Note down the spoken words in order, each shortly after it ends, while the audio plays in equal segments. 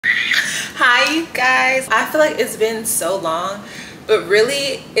Hi you guys. I feel like it's been so long, but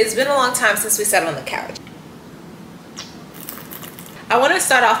really it's been a long time since we sat on the couch. I want to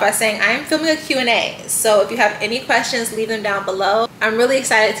start off by saying I am filming a Q&A, so if you have any questions, leave them down below. I'm really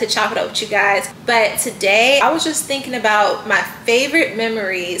excited to chop it up with you guys. But today I was just thinking about my favorite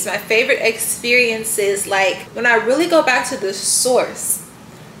memories, my favorite experiences, like when I really go back to the source.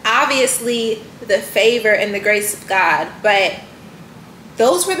 Obviously the favor and the grace of God, but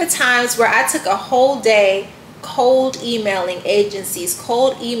those were the times where I took a whole day cold emailing agencies,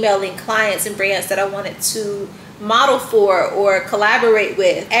 cold emailing clients and brands that I wanted to model for or collaborate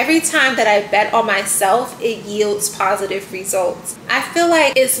with. Every time that I bet on myself, it yields positive results. I feel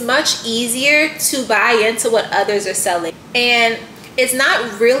like it's much easier to buy into what others are selling, and it's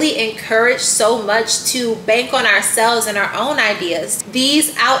not really encouraged so much to bank on ourselves and our own ideas.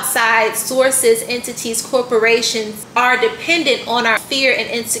 These outside sources, entities, corporations are dependent on our fear and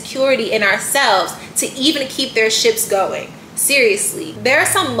insecurity in ourselves to even keep their ships going. Seriously, there are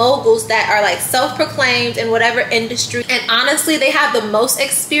some moguls that are like self-proclaimed in whatever industry, and honestly they have the most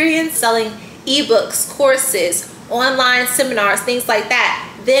experience selling ebooks, courses, online seminars, things like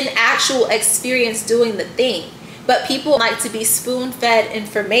that, than actual experience doing the thing. But people like to be spoon-fed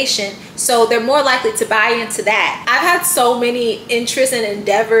information, so they're more likely to buy into that. I've had so many interests and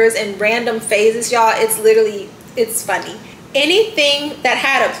endeavors and random phases, y'all. It's funny. Anything that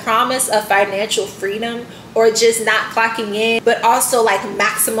had a promise of financial freedom or just not clocking in, but also like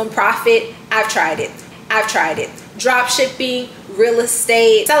maximum profit, I've tried it. Drop shipping, real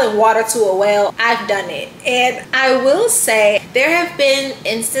estate, selling water to a well, I've done it. And I will say there have been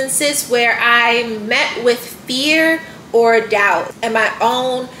instances where I met with fear or doubt and my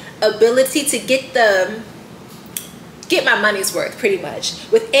own ability to get my money's worth, pretty much.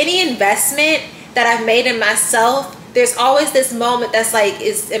 With any investment that I've made in myself, there's always this moment that's like,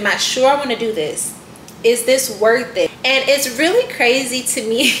 am I sure I want to do this? Is this worth it? And it's really crazy to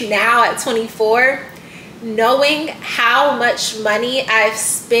me now at 24, knowing how much money I've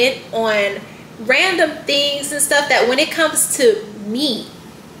spent on random things and stuff, that when it comes to me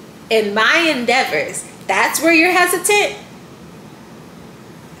and my endeavors, that's where you're hesitant.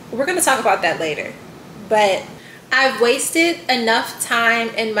 We're gonna talk about that later. But I've wasted enough time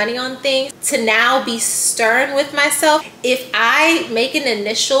and money on things to now be stern with myself. If I make an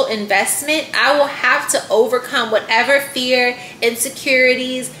initial investment, I will have to overcome whatever fear,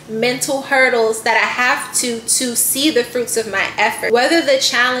 insecurities, mental hurdles that I have to see the fruits of my effort. Whether the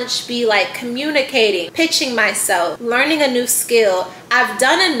challenge be like communicating, pitching myself, learning a new skill, I've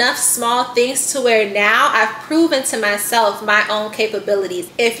done enough small things to where now I've proven to myself my own capabilities.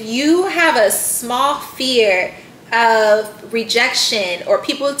 If you have a small fear of rejection or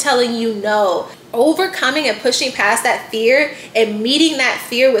people telling you no, overcoming and pushing past that fear and meeting that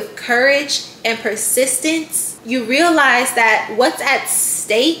fear with courage and persistence, you realize that what's at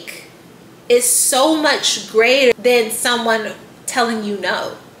stake is so much greater than someone telling you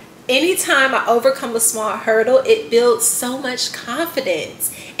no. Anytime I overcome a small hurdle, it builds so much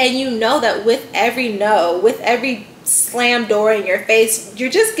confidence. And you know that with every no, with every slam door in your face, you're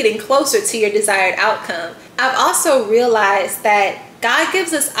just getting closer to your desired outcome. I've also realized that God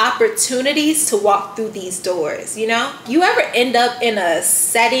gives us opportunities to walk through these doors, you know? You ever end up in a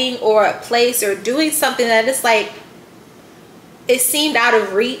setting or a place or doing something that is like, it seemed out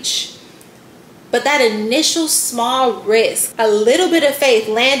of reach, but that initial small risk, a little bit of faith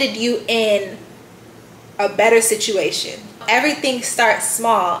landed you in a better situation. Everything starts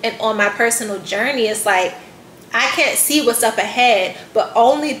small, and on my personal journey, it's like, I can't see what's up ahead, but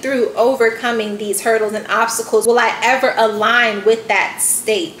only through overcoming these hurdles and obstacles will I ever align with that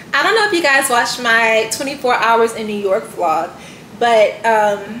state. I don't know if you guys watched my 24 hours in New York vlog, but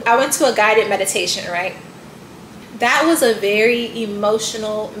I went to a guided meditation, right? That was a very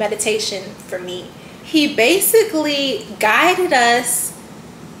emotional meditation for me. He basically guided us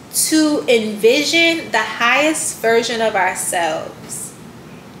to envision the highest version of ourselves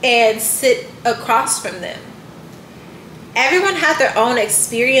and sit across from them. Everyone had their own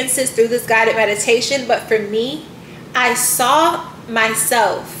experiences through this guided meditation, but for me, I saw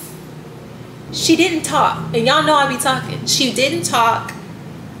myself. She didn't talk, and y'all know I be talking. She didn't talk,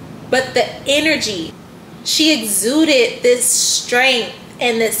 but the energy, she exuded this strength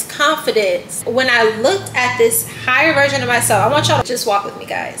and this confidence. When I looked at this higher version of myself, I want y'all to just walk with me,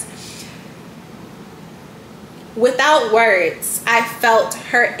 guys. Without words, I felt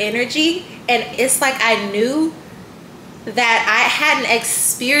her energy, and it's like I knew that I hadn't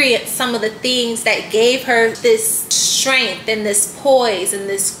experienced some of the things that gave her this strength and this poise and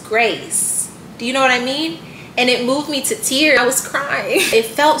this grace. Do you know what I mean? and it moved me to tears. I was crying. It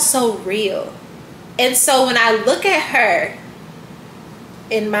felt so real. And so when I look at her,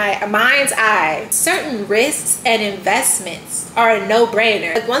 in my mind's eye, certain risks and investments are a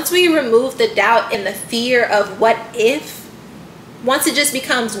no-brainer. Like once we remove the doubt and the fear of what if, once it just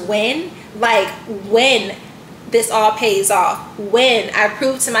becomes when, like when this all pays off, when I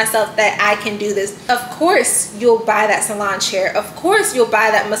prove to myself that I can do this, of course you'll buy that salon chair, of course you'll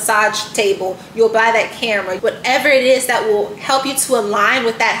buy that massage table, you'll buy that camera, whatever it is that will help you to align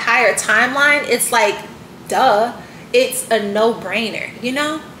with that higher timeline. It's like, duh, it's a no-brainer, you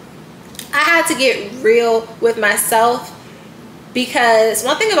know? I had to get real with myself, because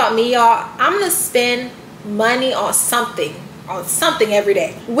one thing about me, y'all, I'm gonna spend money on something every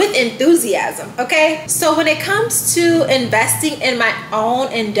day with enthusiasm, okay? So when it comes to investing in my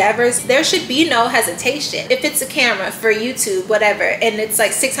own endeavors, there should be no hesitation. If it's a camera for YouTube, whatever, and it's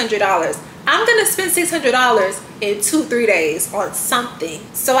like $600, I'm gonna spend $600 in 2-3 days on something.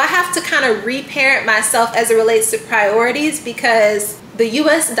 So I have to kind of reparent myself as it relates to priorities, because the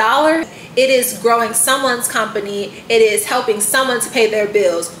US dollar, it is growing someone's company, it is helping someone to pay their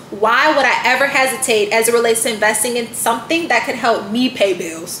bills. Why would I ever hesitate as it relates to investing in something that could help me pay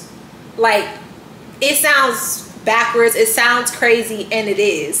bills? Like, it sounds backwards, it sounds crazy, and it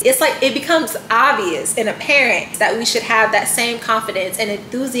is. It's like it becomes obvious and apparent that we should have that same confidence and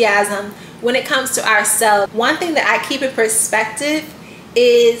enthusiasm when it comes to ourselves. One thing that I keep in perspective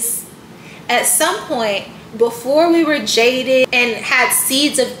is, at some point, before we were jaded and had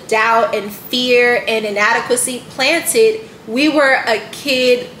seeds of doubt and fear and inadequacy planted, we were a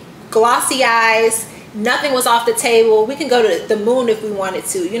kid, glossy eyes, nothing was off the table. We can go to the moon if we wanted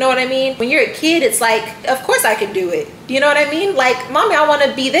to. You know what I mean? When you're a kid, it's like, of course I can do it. You know what I mean? Like, mommy, I want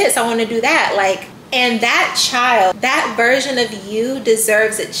to be this, I want to do that. Like, and that child, that version of you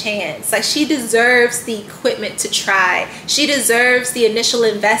deserves a chance. Like, she deserves the equipment to try. She deserves the initial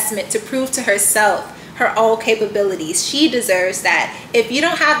investment to prove to herself her own capabilities. She deserves that. If you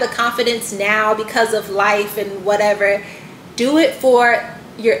don't have the confidence now because of life and whatever, do it for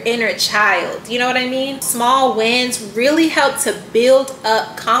your inner child. You know what I mean? Small wins really help to build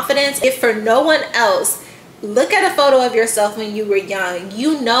up confidence. If for no one else, look at a photo of yourself when you were young.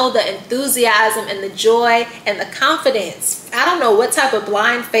 You know the enthusiasm and the joy and the confidence. I don't know what type of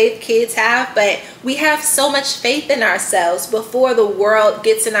blind faith kids have, but we have so much faith in ourselves before the world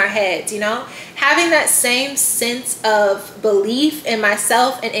gets in our heads, you know? Having that same sense of belief in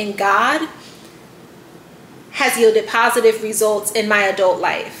myself and in God has yielded positive results in my adult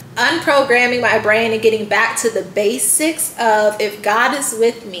life. Unprogramming my brain and getting back to the basics of, if God is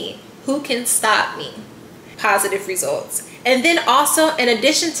with me, who can stop me? Positive results. And then also, in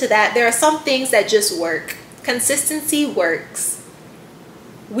addition to that, there are some things that just work. Consistency works.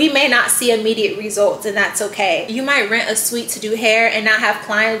 We may not see immediate results, and that's okay. You might rent a suite to do hair and not have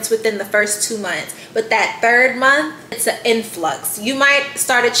clients within the first 2 months, but that 3rd month, it's an influx. You might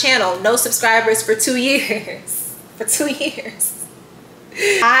start a channel, no subscribers for 2 years. For 2 years.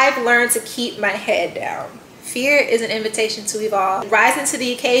 I've learned to keep my head down. Fear is an invitation to evolve. Rising to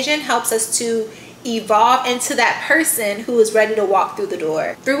the occasion helps us to evolve into that person who is ready to walk through the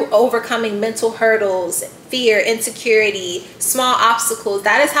door. Through overcoming mental hurdles, fear, insecurity, small obstacles,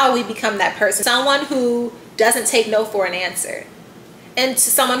 that is how we become that person. Someone who doesn't take no for an answer. And to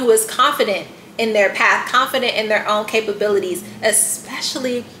someone who is confident in their path, confident in their own capabilities,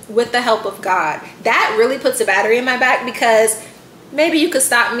 especially with the help of God. That really puts a battery in my back, because maybe you could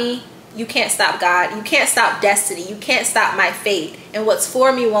stop me, you can't stop God. You can't stop destiny. You can't stop my fate. And what's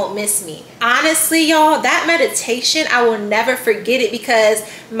for me won't miss me. Honestly, y'all, that meditation, I will never forget it, because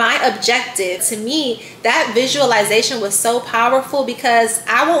my objective, to me, that visualization was so powerful, because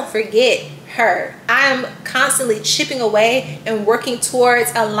I won't forget her. I am constantly chipping away and working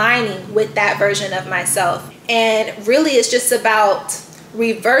towards aligning with that version of myself. And really, it's just about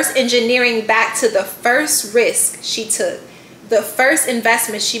reverse engineering back to the first risk she took. The first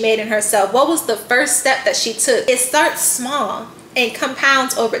investment she made in herself. What was the first step that she took? It starts small and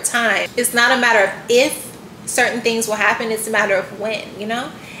compounds over time. It's not a matter of if certain things will happen, it's a matter of when, you know?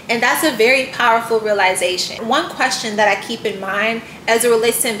 And that's a very powerful realization. One question that I keep in mind as it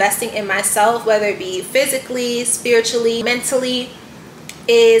relates to investing in myself, whether it be physically, spiritually, mentally,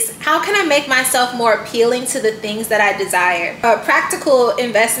 is how can I make myself more appealing to the things that I desire? A practical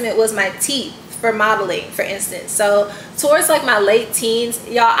investment was my teeth. For modeling, for instance. So towards like my late teens,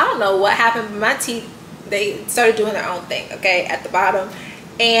 y'all, I don't know what happened, but my teeth, they started doing their own thing, okay, at the bottom.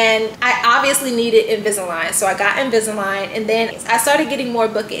 And I obviously needed Invisalign, so I got Invisalign, and then I started getting more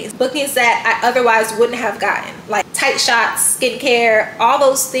bookings that I otherwise wouldn't have gotten, like tight shots, skincare, all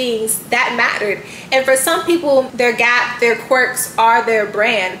those things that mattered. And for some people, their gap, their quirks are their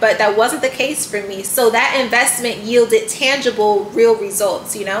brand, but that wasn't the case for me. So that investment yielded tangible, real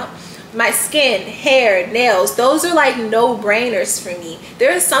results, you know? My skin, hair, nails, those are like no-brainers for me.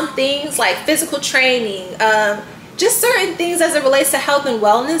 There are some things like physical training, just certain things as it relates to health and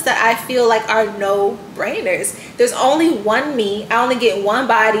wellness that I feel like are no-brainers. There's only one me, I only get one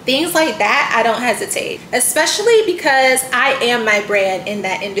body. Things like that, I don't hesitate, especially because I am my brand in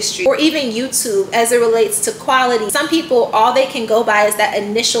that industry. Or even YouTube as it relates to quality. Some people, all they can go by is that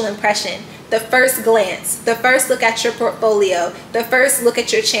initial impression, the first glance, the first look at your portfolio, the first look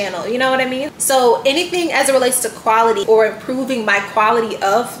at your channel, you know what I mean? So anything as it relates to quality or improving my quality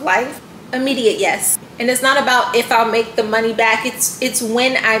of life, immediate yes. And it's not about if I'll make the money back, it's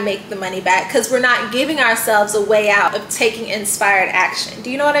when I make the money back, because we're not giving ourselves a way out of taking inspired action.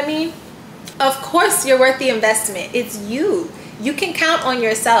 Do you know what I mean? Of course you're worth the investment. It's you. You can count on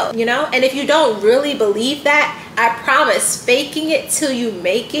yourself, you know? And if you don't really believe that, I promise, faking it till you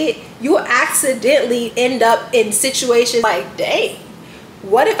make it, you'll accidentally end up in situations like, dang,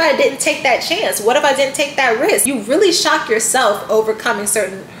 what if I didn't take that chance? What if I didn't take that risk? You really shock yourself overcoming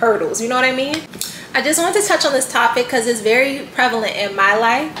certain hurdles, you know what I mean? I just wanted to touch on this topic because it's very prevalent in my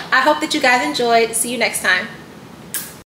life. I hope that you guys enjoyed. See you next time.